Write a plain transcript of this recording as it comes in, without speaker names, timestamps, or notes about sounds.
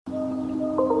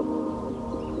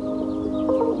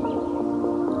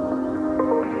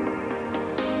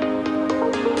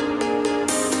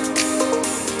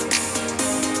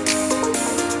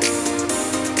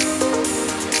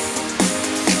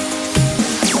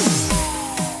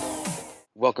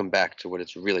Welcome back to What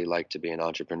It's Really Like to Be an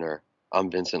Entrepreneur.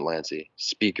 I'm Vincent Lancy,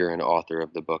 speaker and author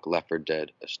of the book Left for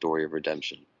Dead, A Story of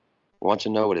Redemption. Want to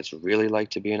know what it's really like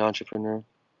to be an entrepreneur?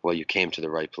 Well, you came to the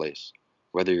right place.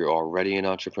 Whether you're already an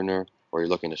entrepreneur or you're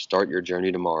looking to start your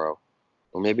journey tomorrow,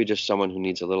 or maybe just someone who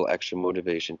needs a little extra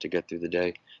motivation to get through the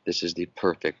day, this is the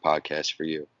perfect podcast for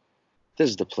you. This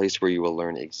is the place where you will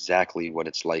learn exactly what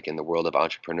it's like in the world of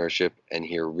entrepreneurship and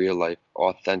hear real-life,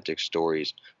 authentic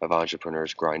stories of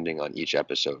entrepreneurs grinding on each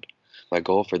episode. My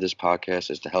goal for this podcast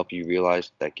is to help you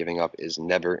realize that giving up is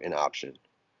never an option.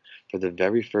 For the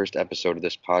very first episode of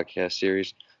this podcast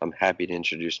series, I'm happy to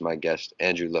introduce my guest,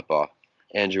 Andrew Lipoff.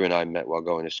 Andrew and I met while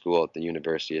going to school at the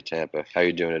University of Tampa. How are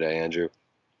you doing today, Andrew?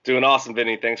 Doing awesome,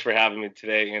 Vinny. Thanks for having me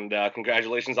today, and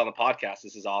congratulations on the podcast.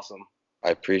 This is awesome. I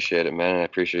appreciate it, man. I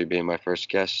appreciate you being my first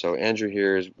guest. So Andrew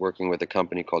here is working with a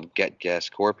company called Get Gas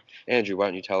Corp. Andrew, why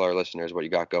don't you tell our listeners what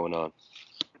you got going on?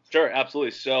 Sure,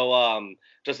 absolutely. So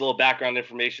just a little background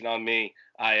information on me.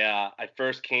 I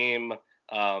first came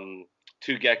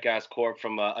to Get Gas Corp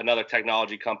from another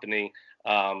technology company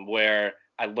where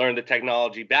I learned the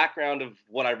technology background of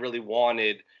what I really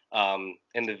wanted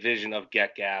in the vision of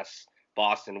Get Gas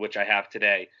Boston, which I have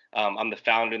today. I'm the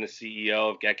founder and the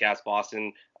CEO of Get Gas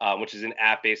Boston, which is an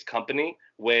app-based company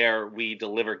where we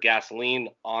deliver gasoline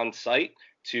on site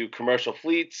to commercial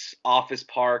fleets, office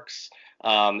parks,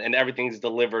 and everything's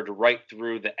delivered right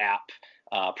through the app.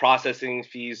 Processing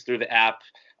fees through the app.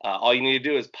 All you need to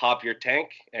do is pop your tank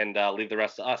and leave the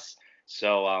rest to us.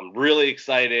 So I'm really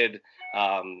excited.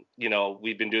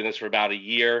 We've been doing this for about a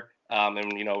year,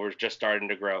 and we're just starting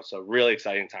to grow. So really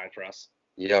exciting time for us.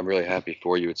 Yeah, I'm really happy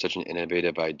for you. It's such an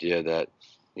innovative idea that,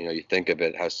 you think of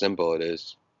it, how simple it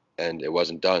is, and it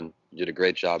wasn't done. You did a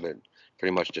great job at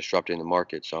pretty much disrupting the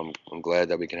market. So I'm glad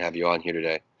that we can have you on here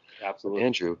today. Absolutely.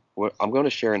 Andrew, I'm going to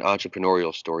share an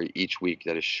entrepreneurial story each week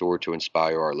that is sure to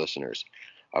inspire our listeners.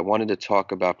 I wanted to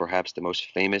talk about perhaps the most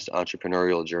famous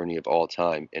entrepreneurial journey of all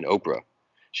time in Oprah.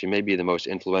 She may be the most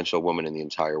influential woman in the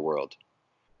entire world.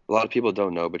 A lot of people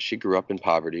don't know, but she grew up in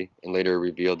poverty and later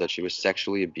revealed that she was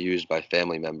sexually abused by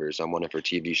family members on one of her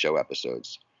TV show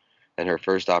episodes. And her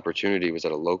first opportunity was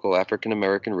at a local African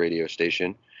American radio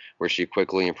station where she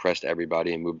quickly impressed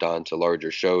everybody and moved on to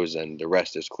larger shows, and the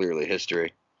rest is clearly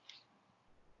history.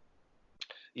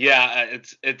 Yeah,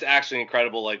 it's actually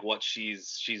incredible, like what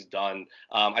she's done.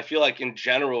 I feel like in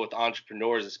general with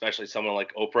entrepreneurs, especially someone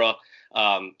like Oprah,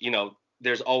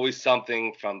 there's always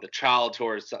something from the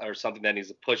childhood or something that needs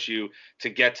to push you to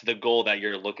get to the goal that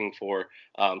you're looking for.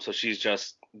 So she's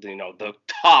just the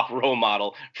top role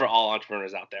model for all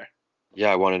entrepreneurs out there.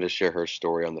 Yeah, I wanted to share her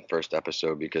story on the first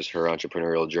episode because her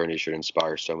entrepreneurial journey should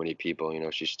inspire so many people.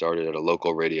 She started at a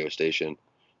local radio station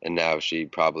and now she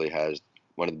probably has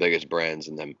one of the biggest brands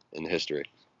in history.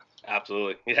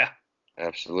 Absolutely. Yeah.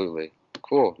 Absolutely.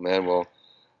 Cool, man. Well,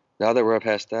 now that we're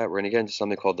past that, we're going to get into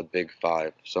something called the Big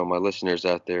Five. So, my listeners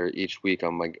out there, each week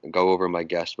I'm going to go over my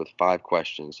guest with 5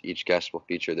 questions. Each guest will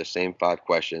feature the same 5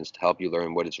 questions to help you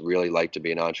learn what it's really like to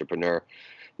be an entrepreneur.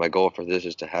 My goal for this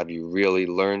is to have you really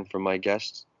learn from my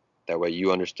guests. That way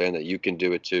you understand that you can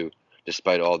do it too,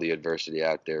 despite all the adversity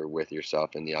out there with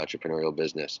yourself in the entrepreneurial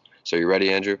business. So, you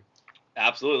ready, Andrew?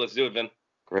 Absolutely. Let's do it, Vin.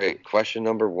 Great. Question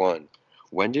number 1.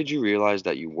 When did you realize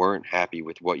that you weren't happy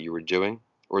with what you were doing,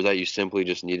 or that you simply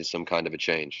just needed some kind of a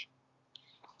change?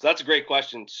 So that's a great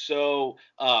question. So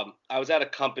I was at a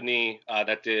company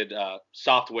that did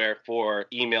software for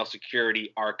email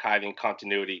security, archiving,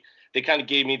 continuity. They kind of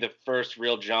gave me the first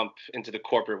real jump into the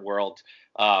corporate world.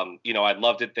 I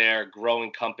loved it there,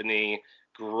 growing company,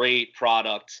 great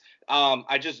products.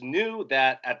 I just knew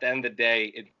that at the end of the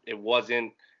day, it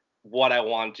wasn't what I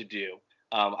wanted to do.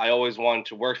 I always wanted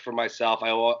to work for myself. I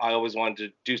always wanted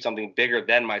to do something bigger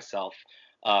than myself.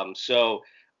 So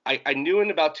I knew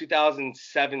in about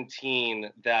 2017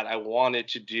 that I wanted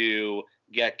to do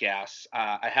Get Gas.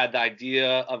 I had the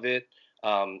idea of it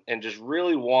and just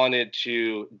really wanted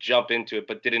to jump into it,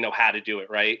 but didn't know how to do it,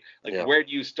 right? Like, Yeah. where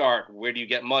do you start? Where do you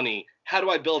get money? How do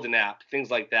I build an app?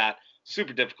 Things like that.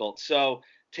 Super difficult. So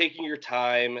taking your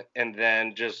time and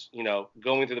then just,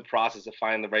 going through the process of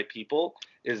finding the right people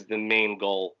is the main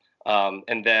goal.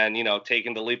 And then,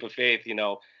 taking the leap of faith,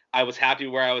 I was happy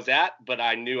where I was at, but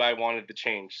I knew I wanted to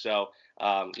change. So,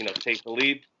 take the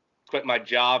leap, quit my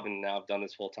job, and now I've done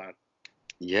this full time.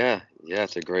 Yeah,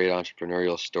 it's a great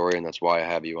entrepreneurial story, and that's why I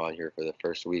have you on here for the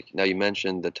first week. Now, you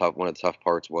mentioned one of the tough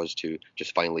parts was to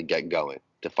just finally get going,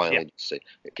 to finally say.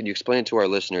 Can you explain to our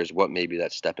listeners what maybe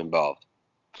that step involved?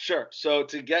 Sure. So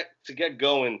to get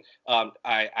going,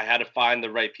 I had to find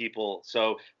the right people.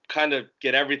 So kind of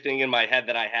get everything in my head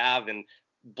that I have and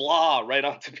blah right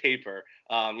onto paper.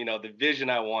 The vision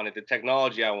I wanted, the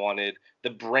technology I wanted, the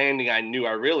branding I knew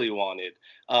I really wanted,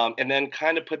 and then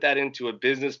kind of put that into a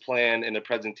business plan and a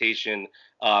presentation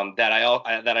that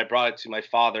I brought it to my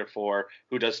father for,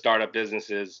 who does startup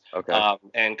businesses, Okay.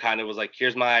 and kind of was like,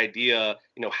 here's my idea.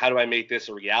 How do I make this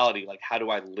a reality? Like, how do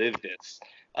I live this?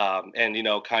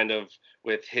 And kind of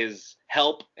with his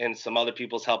help and some other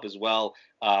people's help as well,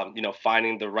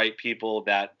 finding the right people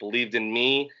that believed in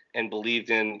me and believed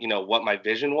in what my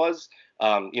vision was.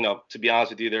 To be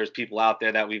honest with you, there's people out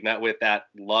there that we've met with that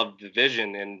loved the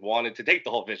vision and wanted to take the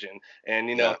whole vision, and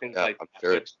Yeah, things yeah, like I'm that.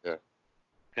 sure. Which, Yeah.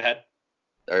 go ahead.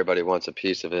 Everybody wants a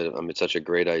piece of it. I mean, it's such a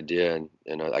great idea,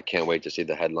 and I can't wait to see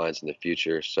the headlines in the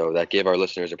future. So that gave our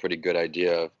listeners a pretty good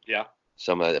idea of Yeah.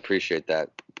 some. I appreciate that.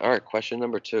 All right, question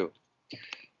number two.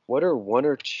 What are one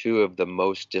or two of the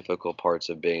most difficult parts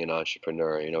of being an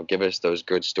entrepreneur? Give us those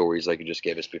good stories like you just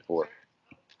gave us before.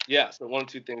 Yeah. So one or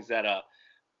two things that are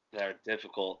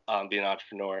difficult being an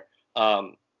entrepreneur.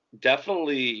 Um,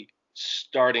 Definitely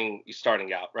starting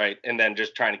out, right, and then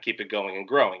just trying to keep it going and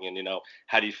growing. And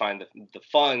how do you find the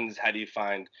funds? How do you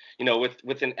find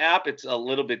with an app? It's a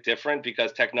little bit different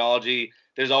because technology.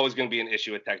 There's always going to be an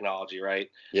issue with technology, right?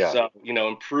 Yeah. So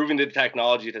improving the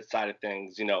technology side of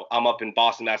things. I'm up in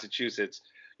Boston, Massachusetts.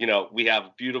 We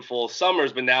have beautiful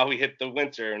summers, but now we hit the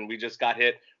winter and we just got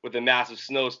hit with a massive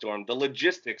snowstorm. The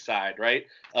logistics side, right,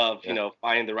 of Yeah.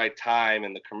 finding the right time,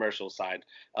 and the commercial side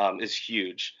is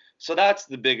huge. So that's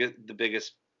the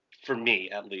biggest for me,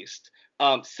 at least.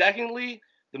 Secondly,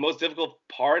 the most difficult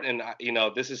part, and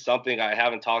this is something I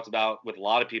haven't talked about with a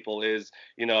lot of people, is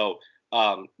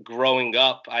growing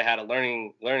up. I had a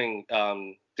learning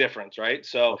difference, right?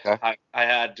 So Okay. I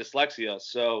had dyslexia,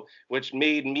 so which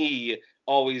made me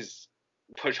always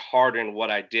push harder in what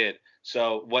I did.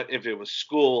 So what if it was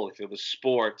school, if it was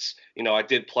sports? I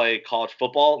did play college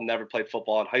football, never played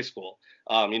football in high school.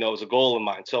 It was a goal of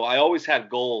mine. So I always had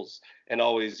goals, and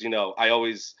always, I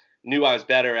always knew I was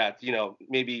better at,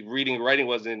 maybe reading and writing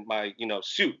wasn't my,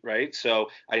 suit, right? So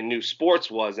I knew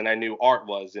sports was, and I knew art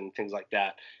was, and things like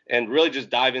that. And really just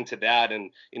dive into that,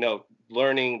 and,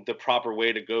 learning the proper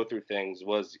way to go through things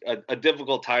was a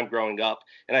difficult time growing up.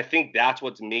 And I think that's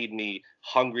what's made me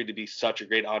hungry to be such a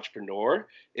great entrepreneur,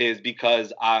 is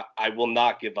because I will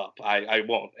not give up. I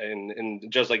won't. And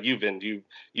just like you've been,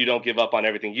 you don't give up on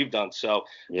everything you've done. So,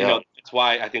 Yeah. that's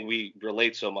why I think we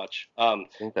relate so much. I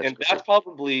think that's And great. that's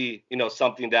probably,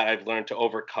 something that I've learned to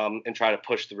overcome and try to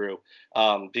push through,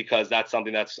 because that's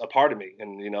something that's a part of me.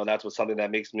 And, that's what something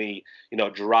that makes me,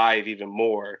 drive even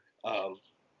more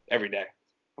every day.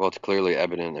 Well, it's clearly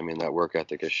evident. I mean, that work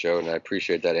ethic is shown, and I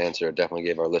appreciate that answer. It definitely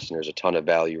gave our listeners a ton of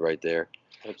value right there.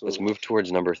 Let's Absolutely. move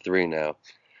towards number three now.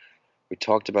 We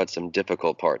talked about some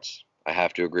difficult parts. I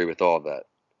have to agree with all of that.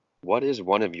 What is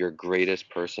one of your greatest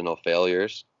personal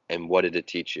failures, and what did it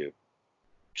teach you?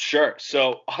 Sure.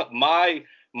 So my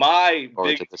Forward to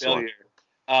biggest this one.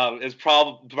 failure is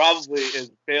probably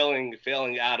is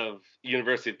failing out of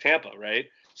University of Tampa, right?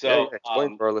 Yeah, yeah. So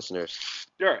Explain for our listeners.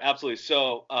 sure, absolutely.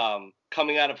 So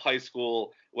coming out of high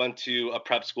school, went to a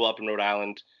prep school up in Rhode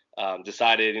Island.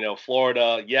 Decided,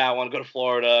 Florida. Yeah, I want to go to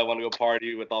Florida. I want to go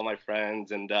party with all my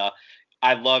friends, and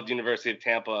I loved University of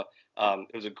Tampa.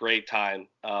 It was a great time.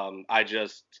 I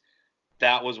just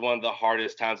that was one of the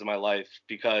hardest times of my life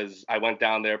because I went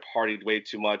down there, partied way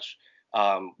too much,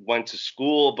 went to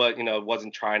school, but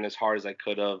wasn't trying as hard as I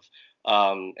could have,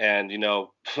 and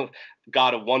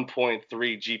got a 1.3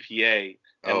 GPA,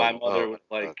 and Oh my no, mother was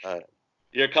about like, that.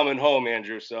 "You're coming home,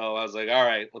 Andrew." So I was like, "All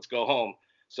right, let's go home."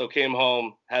 So came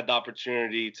home, had the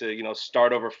opportunity to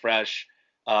start over fresh.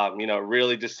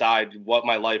 Really decide what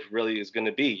my life really is going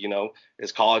to be.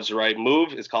 Is college the right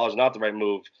move? Is college not the right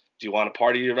move? Do you want to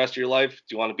party the rest of your life?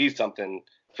 Do you want to be something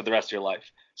for the rest of your life?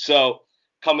 So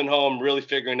coming home, really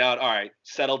figuring out, all right,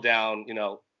 settle down.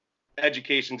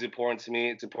 Education's important to me.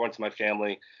 It's important to my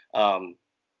family. Um,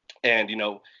 and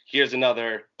here's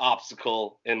another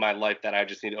obstacle in my life that I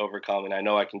just need to overcome, and I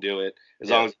know I can do it as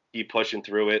Yeah. long as I keep pushing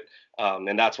through it.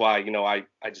 And that's why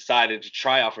I decided to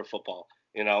try out for football.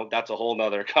 That's a whole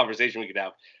nother conversation we could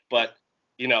have. But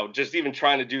just even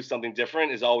trying to do something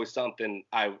different is always something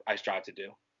I strive to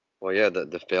do. Well, yeah,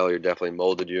 the failure definitely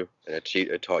molded you, and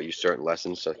it taught you certain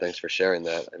lessons. So thanks for sharing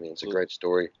that. I mean, it's a Absolutely. great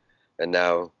story, and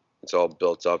now it's all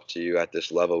built up to you at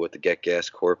this level with the Get Gas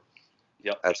Corp.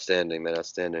 Yep. Outstanding, man,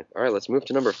 outstanding. All right, let's move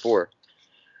to number four.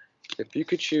 If you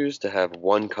could choose to have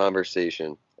one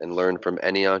conversation and learn from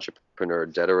any entrepreneur,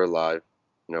 dead or alive,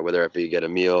 whether it be get a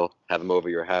meal, have them over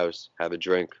your house, have a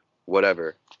drink,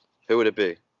 whatever, who would it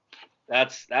be?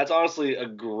 That's honestly a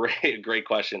great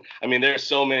question. I mean, there's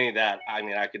so many that I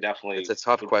could It's definitely. a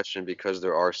tough question because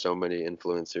there are so many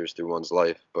influencers through one's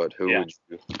life, but who Yeah. would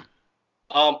you?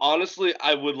 Honestly,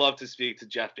 I would love to speak to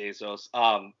Jeff Bezos.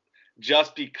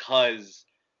 Just because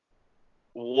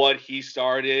what he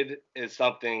started is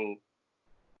something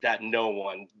that no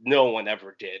one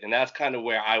ever did, and that's kind of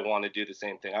where I want to do the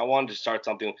same thing. I wanted to start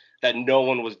something that no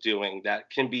one was doing, that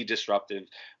can be disruptive,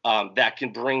 that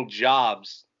can bring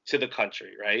jobs to the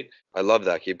country, right? I love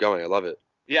that. Keep going. I love it.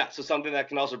 Yeah, so something that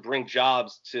can also bring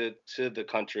jobs to the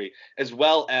country, as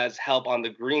well as help on the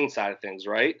green side of things,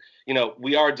 right?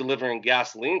 We are delivering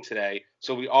gasoline today,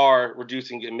 so we are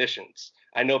reducing emissions.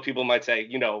 I know people might say,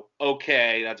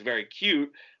 okay, that's very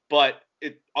cute, but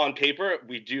on paper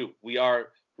we do. We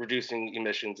are reducing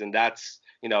emissions, and that's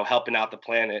helping out the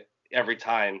planet every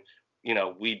time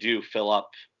we do fill up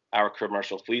our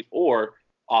commercial fleet or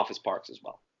office parks as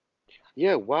well.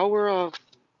 Yeah,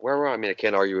 I mean, I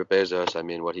can't argue with Bezos. I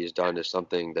mean, what he's done is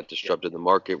something that Yeah. disrupted the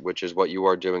market, which is what you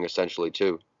are doing essentially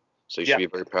too. So you should Yeah. be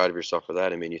very proud of yourself for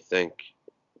that. I mean, you think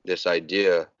this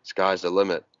idea, sky's the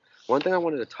limit. One thing I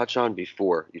wanted to touch on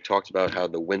before, you talked about how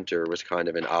the winter was kind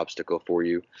of an obstacle for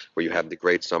you, where you have the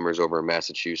great summers over in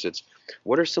Massachusetts.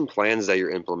 What are some plans that you're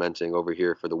implementing over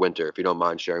here for the winter? If you don't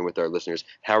mind sharing with our listeners,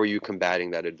 how are you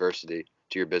combating that adversity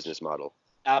to your business model?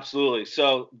 Absolutely.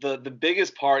 So the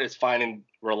biggest part is finding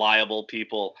reliable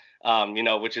people,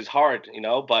 which is hard,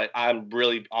 but I'm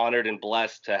really honored and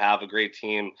blessed to have a great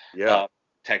team, Yeah. uh,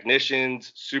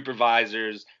 technicians,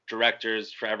 supervisors,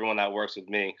 directors, for everyone that works with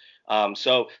me.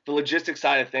 So the logistics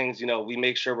side of things, we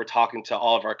make sure we're talking to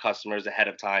all of our customers ahead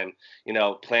of time,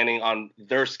 planning on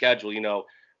their schedule,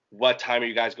 what time are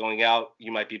you guys going out?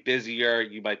 You might be busier,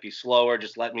 you might be slower.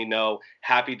 Just let me know.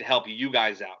 Happy to help you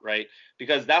guys out, right?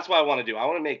 Because that's what I want to do. I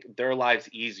want to make their lives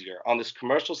easier. On this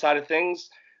commercial side of things,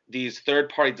 these third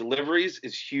party deliveries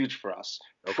is huge for us.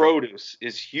 Okay. Produce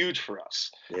is huge for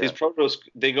us. These Yeah. produce,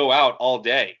 they go out all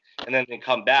day and then they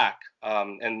come back,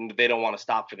 and they don't want to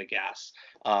stop for the gas.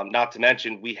 Not to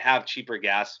mention, we have cheaper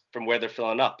gas from where they're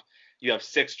filling up. You have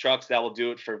 6 trucks that will do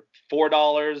it for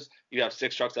 $4. You have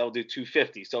 6 trucks that will do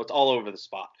 250. So it's all over the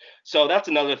spot. So that's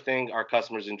another thing our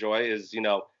customers enjoy is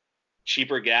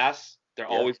cheaper gas. They're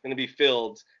Yeah. always going to be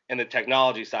filled. And the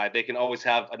technology side, they can always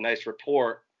have a nice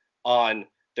report on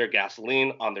their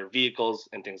gasoline, on their vehicles,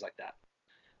 and things like that.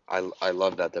 I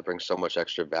love that. That brings so much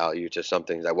extra value to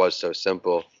something that was so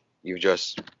simple. You've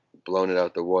just blown it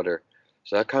out the water.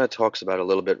 So that kind of talks about a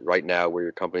little bit right now where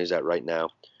your company's at right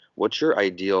now. What's your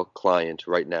ideal client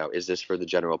right now? Is this for the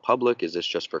general public? Is this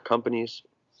just for companies?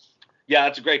 Yeah,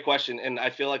 that's a great question. And I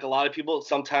feel like a lot of people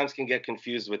sometimes can get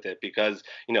confused with it because,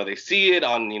 they see it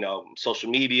on, social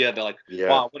media. They're like, Yeah.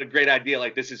 wow, what a great idea.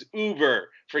 Like, this is Uber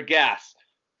for gas.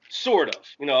 Sort of.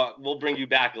 We'll bring you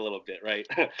back a little bit, right?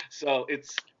 So it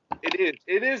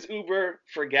is Uber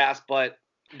for gas, but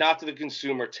not to the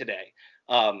consumer today.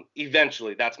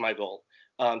 Eventually, that's my goal.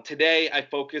 Today, I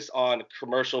focus on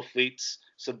commercial fleets.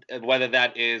 So whether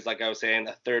that is, like I was saying,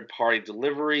 a third party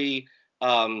delivery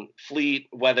fleet,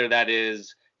 whether that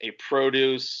is a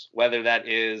produce, whether that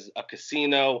is a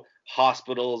casino,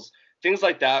 hospitals, things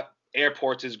like that.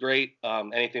 Airports is great.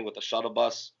 Anything with a shuttle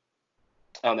bus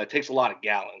that takes a lot of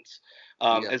gallons,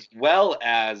 Yeah. as well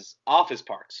as office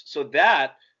parks. So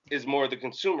that is more the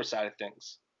consumer side of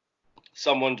things.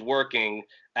 Someone's working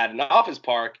at an office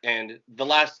park, and the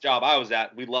last job I was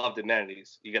at, we loved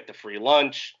amenities. You get the free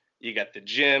lunch, you get the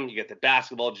gym, you get the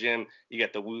basketball gym, you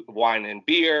get the wine and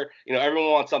beer.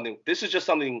 Everyone wants something. This is just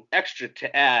something extra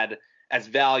to add as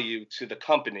value to the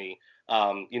company.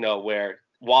 Where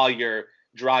while you're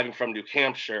driving from New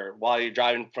Hampshire, while you're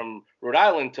driving from Rhode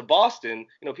Island to Boston,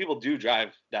 people do drive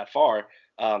that far.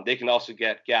 They can also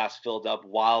get gas filled up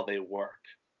while they work.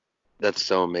 That's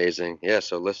so amazing. Yeah.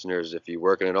 So listeners, if you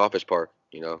work in an office park,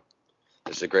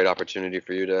 this is a great opportunity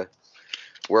for you to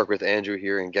work with Andrew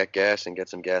here and get gas and get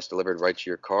some gas delivered right to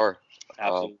your car.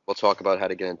 Absolutely. We'll talk about how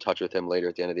to get in touch with him later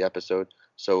at the end of the episode.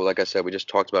 So, like I said, we just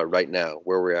talked about right now,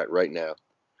 where we're at right now.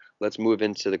 Let's move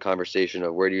into the conversation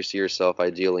of where do you see yourself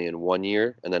ideally in 1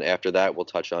 year, and then after that, we'll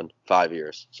touch on 5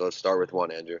 years. So let's start with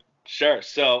one, Andrew. Sure.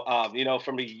 So,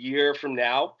 from a year from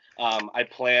now, I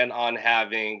plan on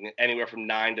having anywhere from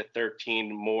 9 to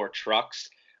 13 more trucks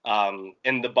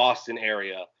in the Boston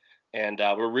area. And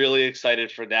we're really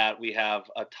excited for that. We have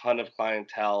a ton of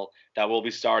clientele that will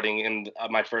be starting in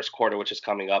my first quarter, which is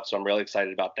coming up. So I'm really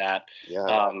excited about that.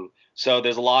 Yeah. So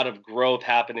there's a lot of growth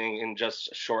happening in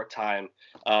just a short time.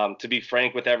 To be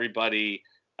frank with everybody,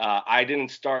 I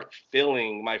didn't start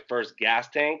filling my first gas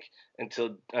tank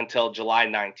until July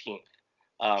 19th.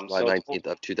 July 19th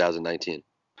of 2019.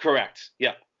 Correct.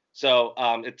 Yeah. So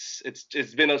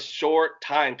it's been a short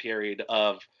time period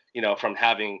of, from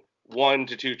having 1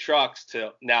 to 2 trucks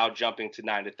to now jumping to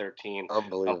 9 to 13. Um,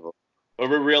 Unbelievable. but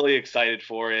we're really excited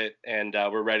for it, and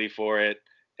we're ready for it.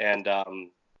 And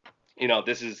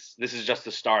this is just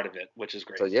the start of it, which is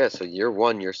So great. yeah, so year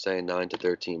one, you're saying 9 to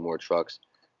 13 more trucks.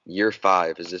 Year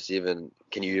five, is this even?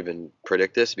 Can you even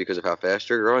predict this because of how fast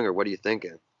you're growing, or what are you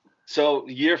thinking? So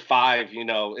year five,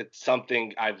 it's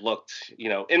something I've looked,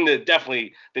 in the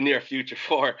definitely the near future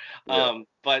for. Yeah.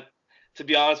 But to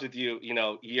be honest with you,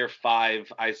 year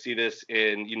five, I see this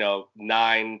in,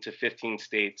 9 to 15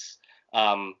 states,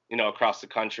 across the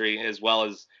country, as well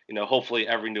as, hopefully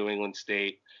every New England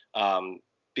state, um,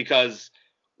 because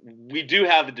we do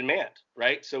have the demand,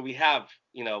 right? So we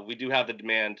do have the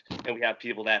demand, and we have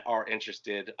people that are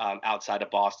interested, outside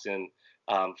of Boston,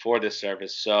 for this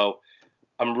service. So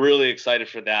I'm really excited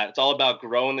for that. It's all about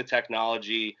growing the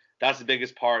technology. That's the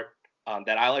biggest part,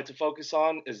 that I like to focus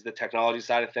on, is the technology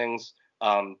side of things,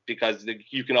 because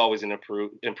you can always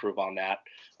improve on that.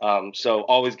 So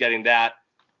always getting that,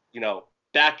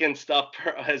 back end stuff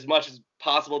as much as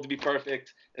possible to be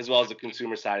perfect, as well as the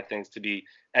consumer side of things to be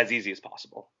as easy as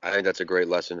possible. I think that's a great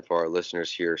lesson for our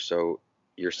listeners here. So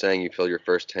you're saying you filled your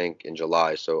first tank in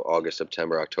July, so August,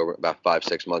 September, October, about 5,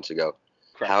 6 months ago.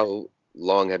 Correct. How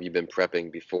long have you been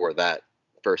prepping before that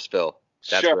first fill?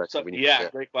 That's Sure. what So we need. yeah, Yeah.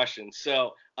 great question.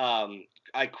 So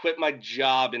I quit my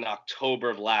job in October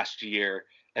of last year,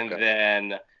 and Okay.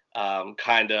 then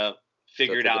kind of So it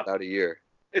figured took out. about a year.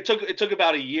 It took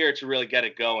about a year to really get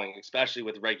it going, especially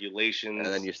with And then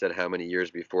regulations. you said how many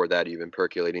years before that you've been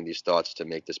percolating these thoughts to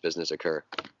make this business occur.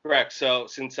 Correct. So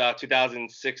since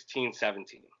 2016,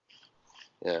 17.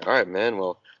 Yeah. All right, man.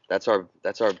 Well, that's our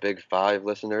big five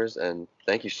listeners, and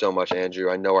thank you so much,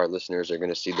 Andrew. I know our listeners are going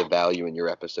to see the value in your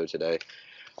episode today.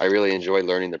 I really enjoyed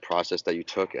learning the process that you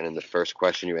took, and in the first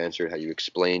question you answered, how you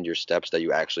explained your steps that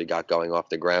you actually got going off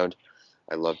the ground.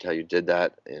 I loved how you did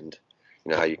that, and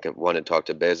how you wanted to talk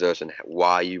to Bezos and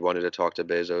why you wanted to talk to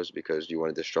Bezos because you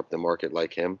want to disrupt the market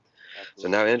like him. So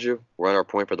Absolutely. now, Andrew, we're on our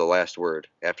point for the last word.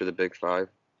 After the big five,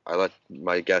 I let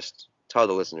my guest tell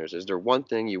the listeners, is there one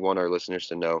thing you want our listeners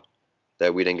to know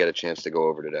that we didn't get a chance to go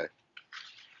over today?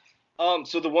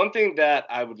 So the one thing that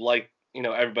I would like,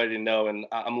 everybody to know, and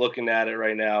I'm looking at it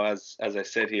right now as I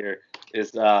sit here,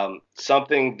 is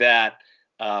something that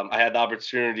I had the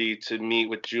opportunity to meet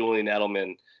with Julian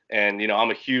Edelman, and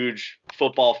I'm a huge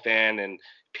football fan and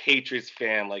Patriots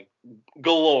fan, like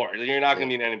galore. You're not Yeah. gonna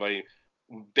meet anybody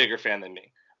bigger fan than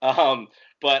me. Um,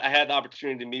 but I had the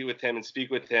opportunity to meet with him and speak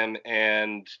with him,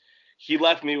 and he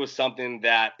left me with something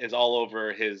that is all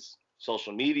over his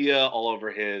social media, all over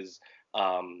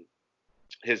um,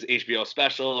 his HBO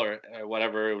special, or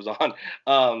whatever it was on,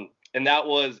 and that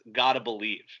was "Gotta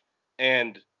Believe."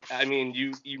 And I mean,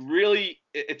 you really,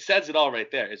 it says it all right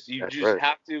there. Is you That's just right.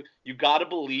 have to, you gotta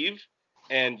believe,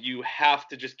 and you have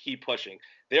to just keep pushing.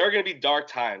 There are going to be dark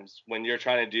times when you're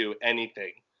trying to do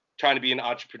anything, trying to be an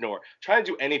entrepreneur, trying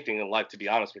to do anything in life. To be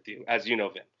honest with you, as you know,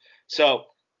 Vin. So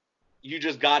you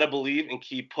just gotta believe and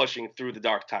keep pushing through the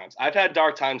dark times. I've had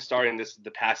dark times starting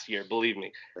the past year, believe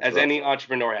me, That's as rough. any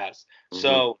entrepreneur has. Hmm.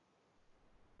 So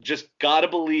just gotta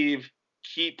believe,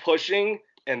 keep pushing,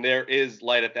 and there is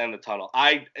light at the end of the tunnel.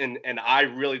 I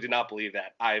really did not believe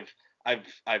that. I've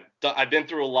been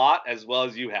through a lot as well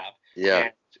as you have, Yeah.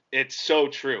 and it's so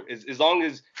true. As long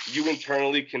as you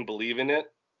internally can believe in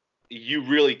it, you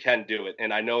really can do it.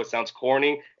 And I know it sounds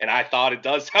corny, and I thought it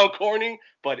does sound corny,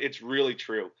 but it's really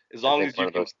true. As I long think as one you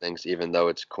of can. those things, even though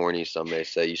it's corny, some may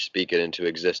say you speak it into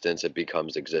existence, it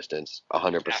becomes existence.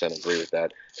 100% agree with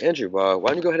that. Andrew, why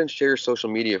don't you go ahead and share your social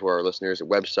media for our listeners, a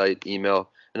website, email,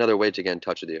 another way to get in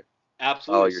touch with you. Follow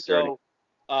Absolutely. your journey.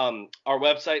 So our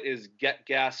website is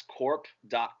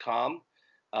getgascorp.com.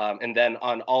 And then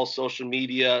on all social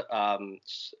media,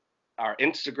 our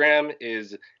Instagram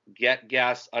is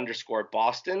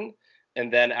getgas_Boston.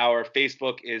 And then our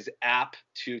Facebook is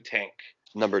app2tank.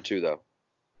 Number two, though.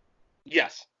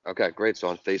 Yes. Okay, great. So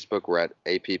on Facebook, we're at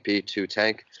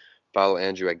APP2Tank. Follow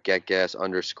Andrew at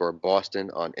GetGas_Boston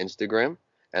on Instagram.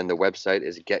 And the website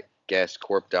is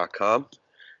getgascorp.com.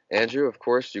 Andrew, of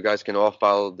course, you guys can all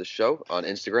follow the show on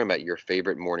Instagram at Your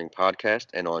Favorite Morning Podcast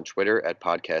and on Twitter at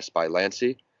Podcast by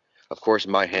Lancey. Of course,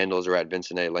 my handles are at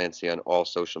Vincent A. Lancey on all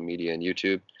social media and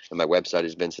YouTube, and my website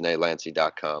is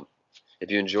vincentalancy.com.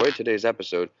 If you enjoyed today's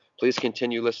episode, please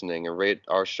continue listening and rate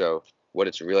our show, What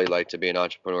It's Really Like to Be an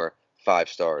Entrepreneur, 5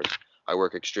 stars. I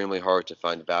work extremely hard to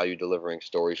find value delivering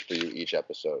stories for you each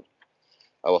episode.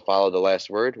 I will follow the last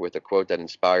word with a quote that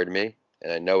inspired me,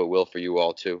 and I know it will for you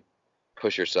all too.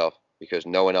 Push yourself because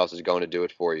no one else is going to do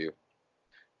it for you.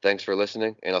 Thanks for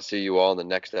listening, and I'll see you all in the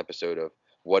next episode of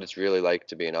What It's Really Like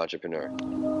to Be an Entrepreneur.